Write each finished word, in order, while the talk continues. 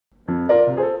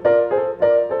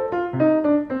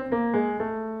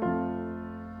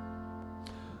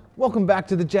Welcome back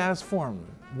to the Jazz Forum,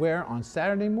 where on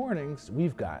Saturday mornings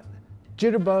we've got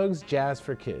Jitterbugs Jazz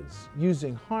for Kids,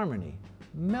 using harmony,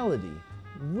 melody,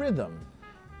 rhythm,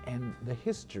 and the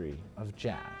history of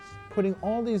jazz. Putting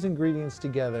all these ingredients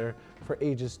together for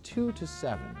ages 2 to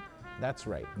 7. That's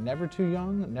right, never too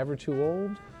young, never too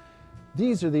old.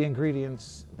 These are the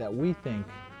ingredients that we think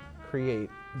create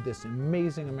this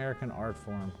amazing American art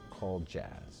form called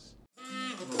jazz.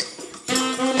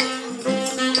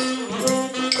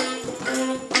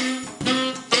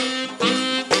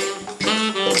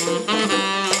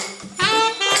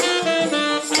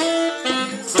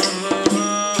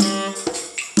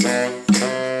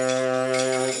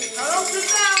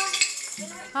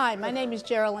 Hi, my name is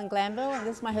Geraldine Glanville, and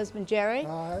this is my husband Jerry.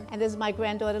 Hi. And this is my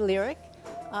granddaughter Lyric.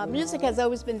 Music has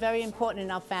always been very important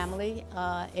in our family.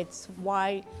 It's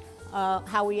why,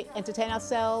 how we entertain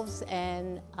ourselves,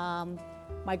 and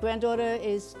my granddaughter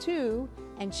is 2,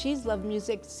 and she's loved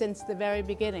music since the very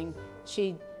beginning.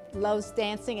 She loves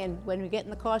dancing, and when we get in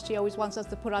the car, she always wants us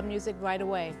to put on music right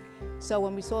away. So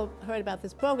when we heard about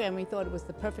this program, we thought it was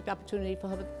the perfect opportunity for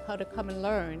her to come and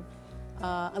learn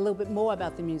a little bit more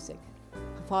about the music.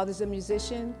 Her father's a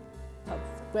musician, her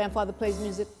grandfather plays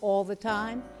music all the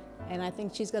time, and I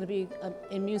think she's going to be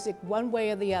in music one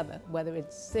way or the other, whether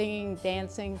it's singing,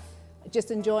 dancing, just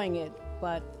enjoying it,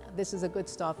 but this is a good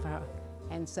start for her.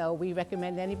 And so we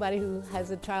recommend anybody who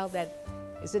has a child that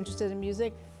is interested in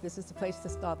music, this is the place to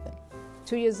start them.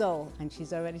 2 years old, and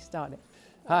she's already started.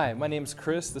 Hi, my name's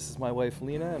Chris, this is my wife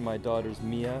Lena, and my daughters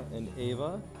Mia and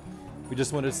Ava. We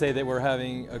just wanted to say that we're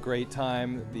having a great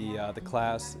time. The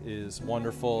class is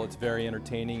wonderful, it's very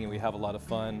entertaining, and we have a lot of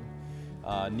fun.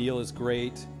 Neil is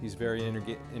great, he's very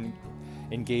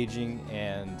engaging,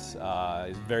 and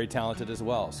he's very talented as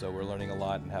well, so we're learning a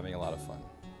lot and having a lot of fun.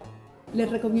 Les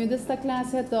recomiendo esta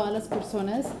clase a todas las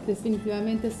personas.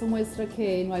 Definitivamente esto muestra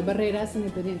que no hay barreras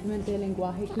independientemente del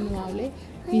lenguaje que uno hable.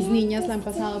 Mis niñas la han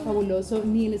pasado fabuloso,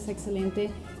 Neil es excelente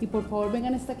y por favor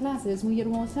vengan a esta clase, es muy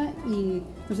hermosa y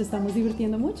nos estamos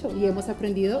divirtiendo mucho y hemos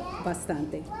aprendido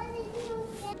bastante.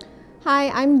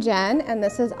 Hi, I'm Jen and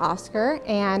this is Oscar,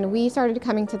 and we started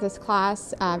coming to this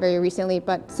class very recently,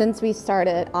 but since we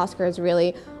started, Oscar has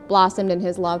really blossomed in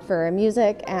his love for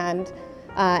music, and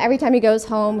every time he goes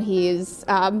home, he's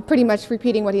pretty much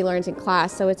repeating what he learns in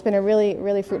class, so it's been a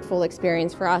really fruitful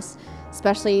experience for us,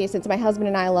 especially since my husband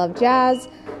and I love jazz.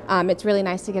 It's really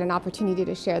nice to get an opportunity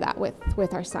to share that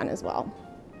with our son as well.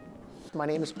 My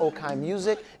name is Okai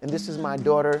Music, and this is my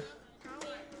daughter.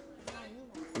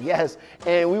 Yes,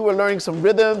 and we were learning some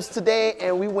rhythms today,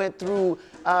 and we went through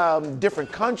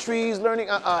different countries, learning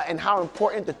and how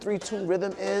important the 3/2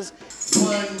 rhythm is.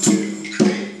 1, 2, 3.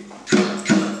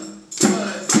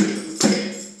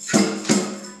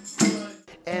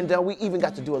 And we even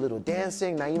got to do a little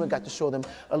dancing. Naima got to show them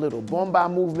a little bomba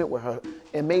movement with her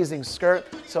amazing skirt.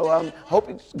 So hope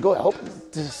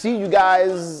to see you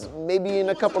guys maybe in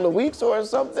a couple of weeks or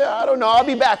something. I don't know. I'll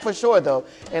be back for sure though,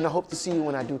 and I hope to see you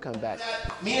when I do come back.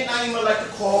 Me and Naima like to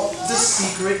call the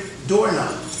secret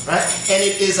doorknob, right? And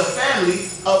it is a family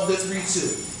of the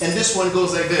 3/2. And this one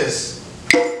goes like this.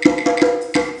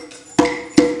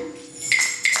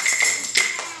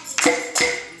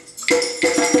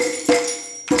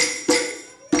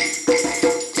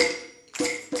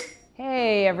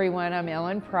 Hey everyone, I'm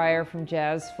Ellen Pryor from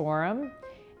Jazz Forum.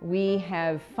 We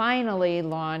have finally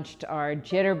launched our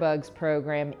Jitterbugs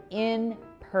program in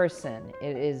person.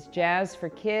 It is Jazz for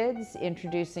Kids,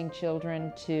 introducing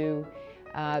children to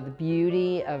the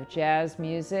beauty of jazz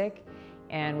music.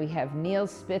 And we have Neil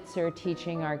Spitzer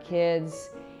teaching our kids.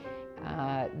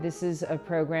 This is a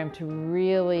program to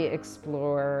really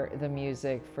explore the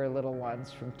music for little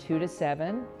ones from 2 to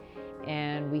 7.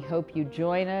 And we hope you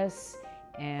join us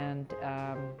and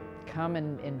come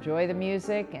and enjoy the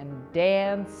music and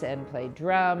dance and play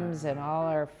drums and all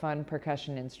our fun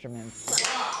percussion instruments.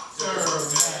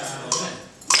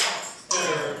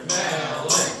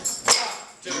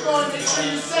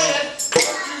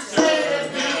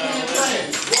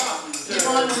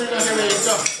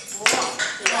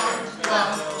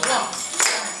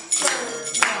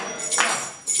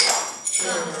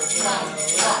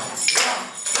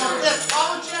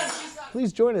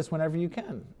 Please join us whenever you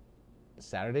can,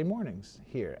 Saturday mornings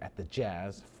here at the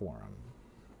Jazz Forum.